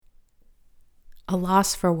A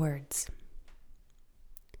loss for words.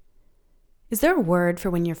 Is there a word for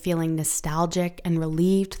when you're feeling nostalgic and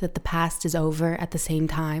relieved that the past is over at the same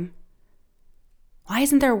time? Why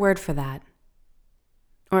isn't there a word for that?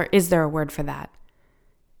 Or is there a word for that?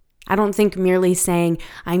 I don't think merely saying,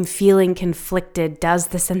 "I'm feeling conflicted," does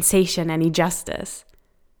the sensation any justice.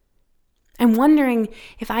 I'm wondering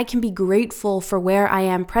if I can be grateful for where I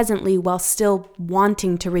am presently while still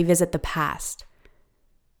wanting to revisit the past.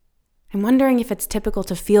 I'm wondering if it's typical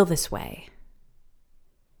to feel this way.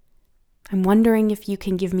 I'm wondering if you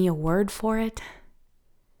can give me a word for it.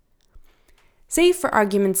 Say, for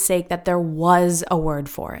argument's sake, that there was a word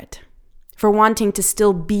for it. For wanting to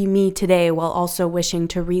still be me today while also wishing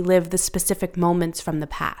to relive the specific moments from the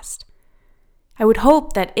past. I would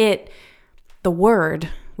hope that the word,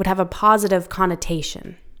 would have a positive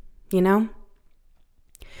connotation, you know?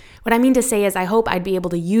 What I mean to say is I hope I'd be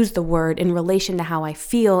able to use the word in relation to how I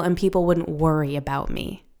feel and people wouldn't worry about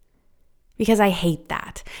me. Because I hate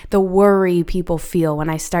that, the worry people feel when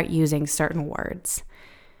I start using certain words.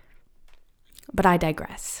 But I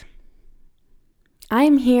digress. I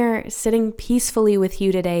am here sitting peacefully with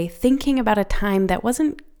you today, thinking about a time that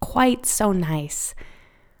wasn't quite so nice.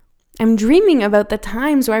 I'm dreaming about the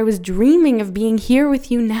times where I was dreaming of being here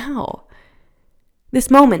with you now. This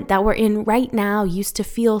moment that we're in right now used to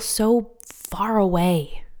feel so far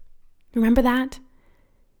away. Remember that?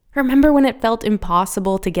 Remember when it felt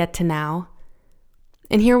impossible to get to now?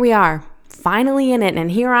 And here we are, finally in it, and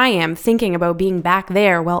here I am thinking about being back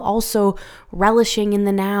there while also relishing in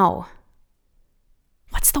the now.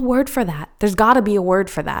 What's the word for that? There's got to be a word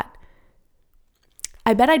for that.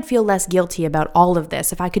 I bet I'd feel less guilty about all of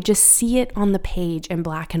this if I could just see it on the page in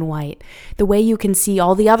black and white, the way you can see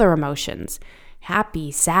all the other emotions.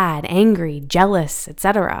 Happy, sad, angry, jealous,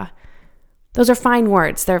 etc. Those are fine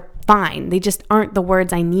words. They're fine. They just aren't the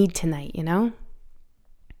words I need tonight, you know?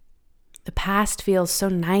 The past feels so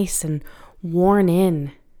nice and worn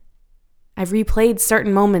in. I've replayed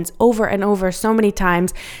certain moments over and over so many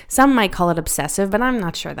times. Some might call it obsessive, but I'm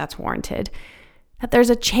not sure that's warranted. That there's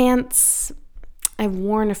a chance I've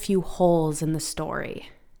worn a few holes in the story.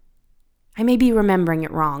 I may be remembering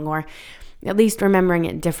it wrong, or at least remembering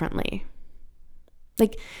it differently.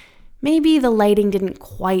 Like, maybe the lighting didn't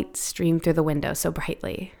quite stream through the window so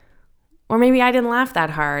brightly. Or maybe I didn't laugh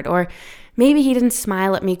that hard. Or maybe he didn't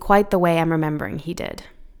smile at me quite the way I'm remembering he did.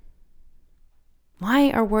 Why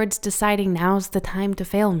are words deciding now's the time to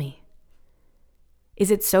fail me? Is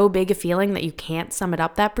it so big a feeling that you can't sum it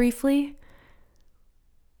up that briefly?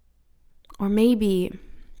 Or maybe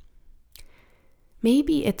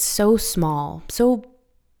it's so small, so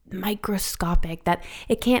microscopic that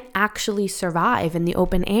it can't actually survive in the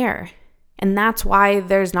open air. And that's why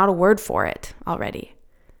there's not a word for it already.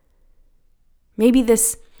 Maybe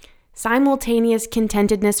this simultaneous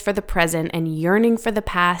contentedness for the present and yearning for the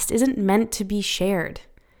past isn't meant to be shared.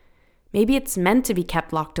 Maybe it's meant to be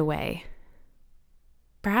kept locked away.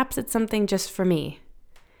 Perhaps it's something just for me.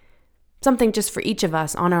 Something just for each of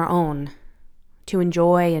us on our own to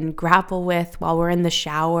enjoy and grapple with while we're in the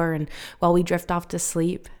shower and while we drift off to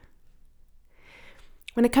sleep.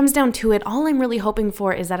 When it comes down to it, all I'm really hoping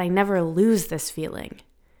for is that I never lose this feeling.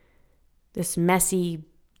 This messy,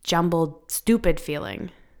 jumbled, stupid feeling.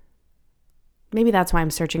 Maybe that's why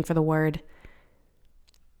I'm searching for the word.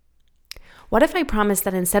 What if I promised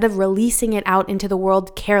that instead of releasing it out into the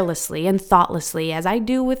world carelessly and thoughtlessly, as I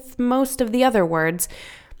do with most of the other words,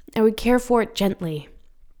 I would care for it gently?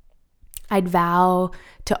 I'd vow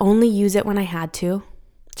to only use it when I had to,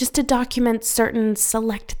 just to document certain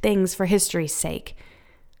select things for history's sake.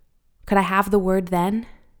 Could I have the word then?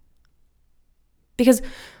 Because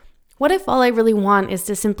what if all I really want is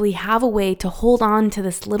to simply have a way to hold on to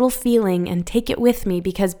this little feeling and take it with me,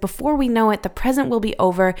 because before we know it, the present will be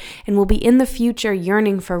over and we'll be in the future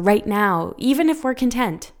yearning for right now, even if we're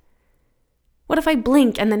content? What if I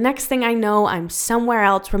blink and the next thing I know, I'm somewhere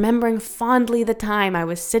else remembering fondly the time I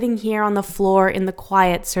was sitting here on the floor in the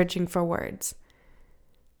quiet searching for words?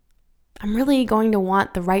 I'm really going to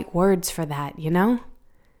want the right words for that, you know?